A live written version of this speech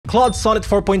Claude Sonnet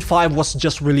 4.5 was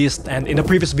just released, and in the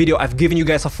previous video I've given you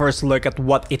guys a first look at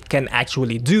what it can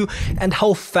actually do and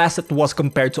how fast it was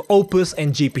compared to Opus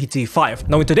and GPT-5.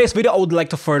 Now in today's video I would like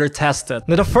to further test it.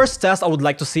 Now the first test I would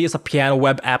like to see is a piano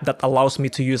web app that allows me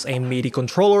to use a MIDI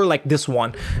controller like this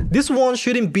one. This one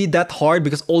shouldn't be that hard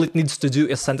because all it needs to do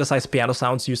is synthesize piano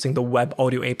sounds using the Web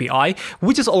Audio API,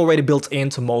 which is already built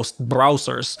into most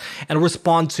browsers, and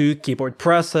respond to keyboard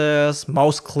presses,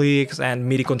 mouse clicks, and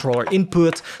MIDI controller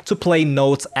input to play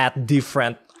notes at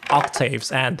different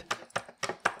octaves and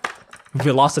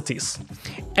velocities.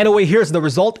 Anyway, here's the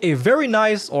result, a very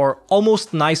nice or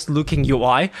almost nice looking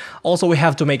UI. Also, we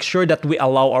have to make sure that we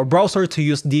allow our browser to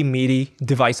use the MIDI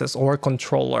devices or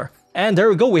controller. And there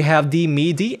we go, we have the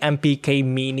MIDI MPK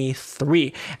Mini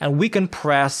 3, and we can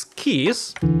press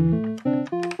keys. And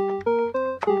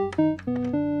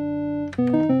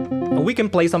we can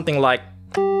play something like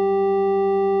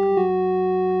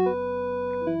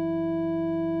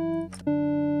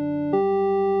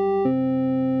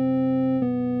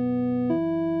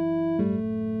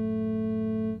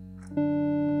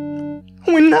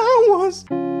when I was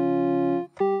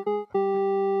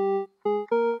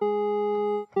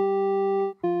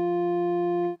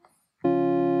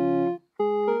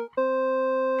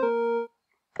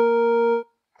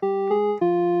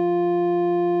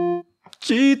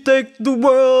she take the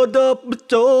world up her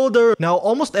shoulder. Now,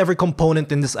 almost every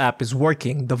component in this app is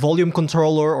working. The volume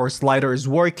controller or slider is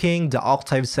working, the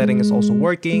octave setting is also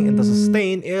working, and the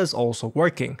sustain is also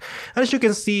working. And as you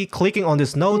can see, clicking on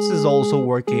these notes is also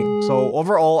working. So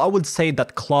overall, I would say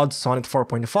that Claude Sonnet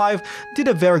 4.5 did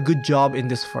a very good job in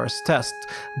this first test.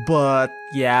 But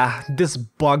yeah, this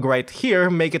bug right here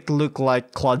make it look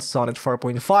like Claude Sonnet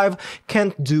 4.5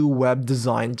 can't do web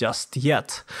design just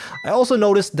yet. I also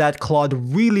noticed that Claude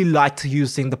really liked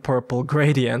using the purple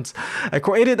gradient. I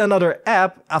created another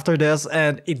app after this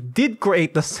and it did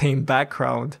create the same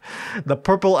background. The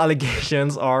purple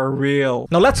allegations are real.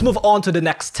 Now let's move on to the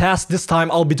next test. This time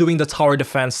I'll be doing the tower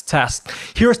defense test.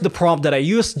 Here's the prompt that I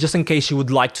used just in case you would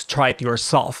like to try it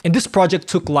yourself. And this project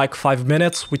took like 5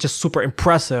 minutes, which is super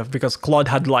impressive because Claude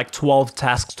had like 12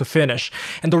 tasks to finish,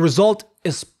 and the result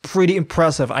is pretty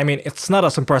impressive. I mean, it's not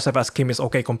as impressive as Kimi's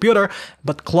OK Computer,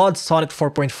 but Claude Sonnet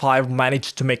 4.5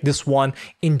 managed to make this one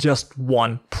in just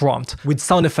one prompt, with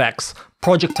sound effects,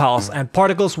 projectiles, and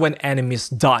particles when enemies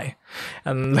die.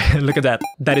 And look at that,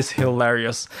 that is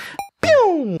hilarious.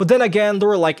 But then again, there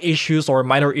were like issues or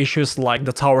minor issues like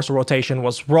the tower's rotation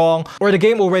was wrong, or the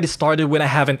game already started when I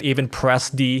haven't even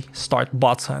pressed the start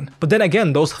button. But then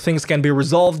again, those things can be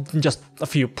resolved in just a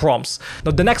few prompts.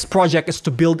 Now the next project is to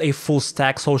build a full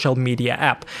stack social media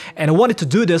app, and I wanted to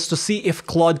do this to see if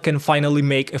Claude can finally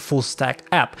make a full stack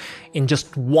app in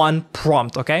just one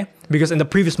prompt, okay? Because in the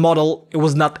previous model, it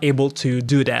was not able to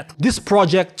do that. This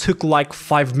project took like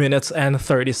 5 minutes and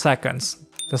 30 seconds.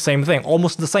 The same thing,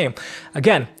 almost the same.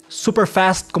 Again, super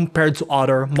fast compared to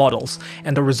other models.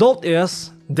 And the result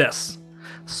is this.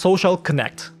 Social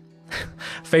Connect.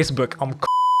 Facebook,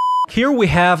 Here we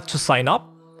have to sign up.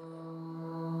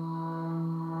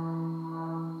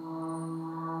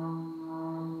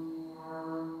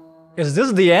 Is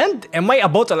this the end? Am I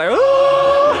about to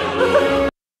like...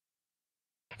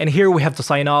 And here we have to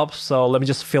sign up, so let me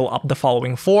just fill up the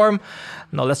following form.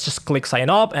 Now let's just click sign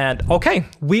up and okay,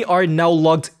 we are now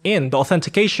logged in. The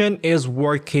authentication is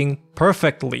working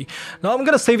perfectly. Now I'm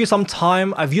gonna save you some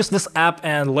time. I've used this app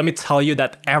and let me tell you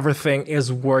that everything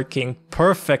is working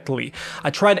perfectly.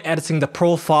 I tried editing the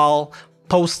profile,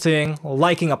 posting,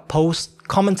 liking a post,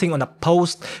 commenting on a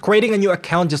post, creating a new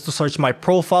account just to search my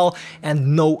profile,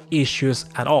 and no issues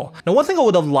at all. Now one thing I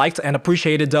would have liked and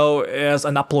appreciated though is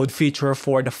an upload feature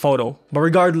for the photo. But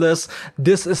regardless,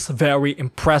 this is very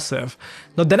impressive.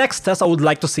 Now the next test I would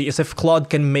like to see is if Claude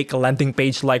can make a landing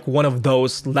page like one of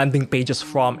those landing pages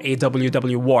from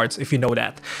AWW Awards, if you know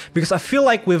that. Because I feel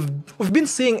like we've been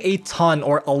seeing a ton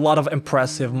or a lot of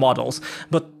impressive models,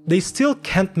 but they still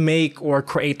can't make or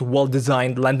create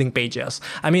well-designed landing pages.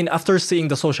 I mean, after seeing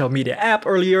the social media app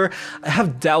earlier, I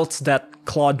have doubts that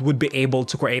Claude would be able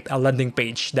to create a landing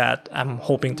page that I'm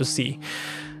hoping to see.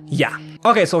 Yeah.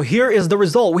 Okay, so here is the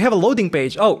result. We have a loading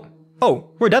page. Oh,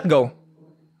 where'd that go?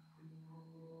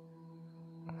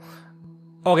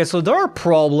 Okay, so there are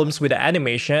problems with the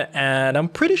animation and I'm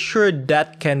pretty sure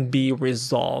that can be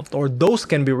resolved, or those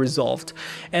can be resolved.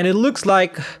 And it looks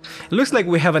like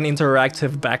we have an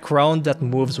interactive background that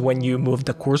moves when you move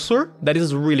the cursor. That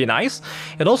is really nice.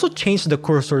 It also changed the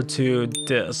cursor to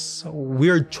this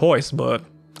weird choice, but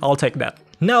I'll take that.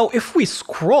 Now, if we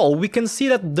scroll, we can see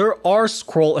that there are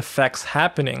scroll effects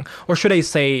happening, or should I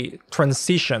say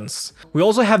transitions. We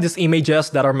also have these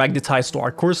images that are magnetized to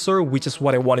our cursor, which is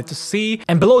what I wanted to see.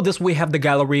 And below this, we have the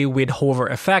gallery with hover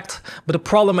effect. But the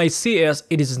problem I see is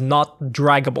it is not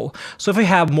draggable. So if I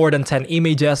have more than 10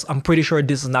 images, I'm pretty sure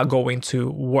this is not going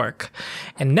to work.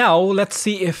 And now let's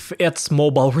see if it's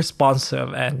mobile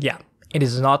responsive. And yeah, it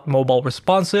is not mobile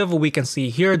responsive. We can see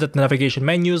here that the navigation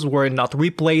menus were not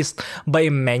replaced by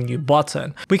a menu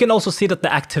button. We can also see that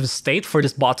the active state for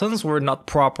these buttons were not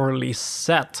properly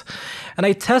set. And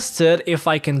I tested if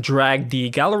I can drag the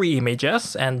gallery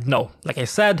images, and no, like I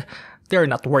said, they're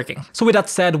not working. So with that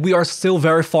said, we are still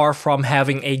very far from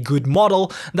having a good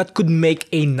model that could make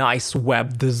a nice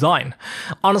web design.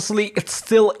 Honestly, it's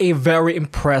still a very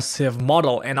impressive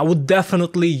model, and I would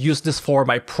definitely use this for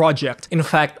my project. In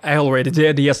fact, I already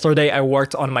did. Yesterday, I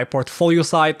worked on my portfolio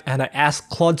site and I asked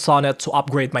Claude Sonnet to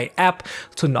upgrade my app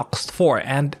to Next 4,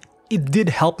 and it did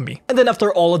help me. And then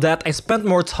after all of that, I spent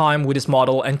more time with this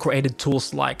model and created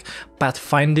tools like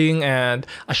pathfinding and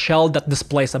a shell that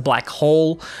displays a black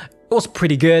hole. It was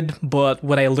pretty good, but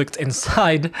when I looked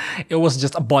inside, it was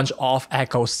just a bunch of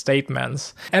echo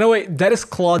statements. Anyway, that is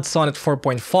Claude Sonnet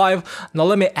 4.5. Now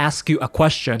let me ask you a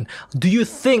question. Do you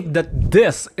think that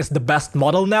this is the best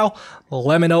model now?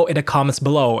 Let me know in the comments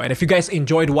below. And if you guys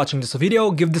enjoyed watching this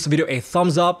video, give this video a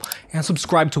thumbs up and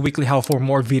subscribe to Weekly How for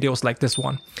more videos like this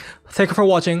one. Thank you for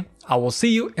watching. I will see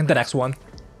you in the next one.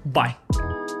 Bye.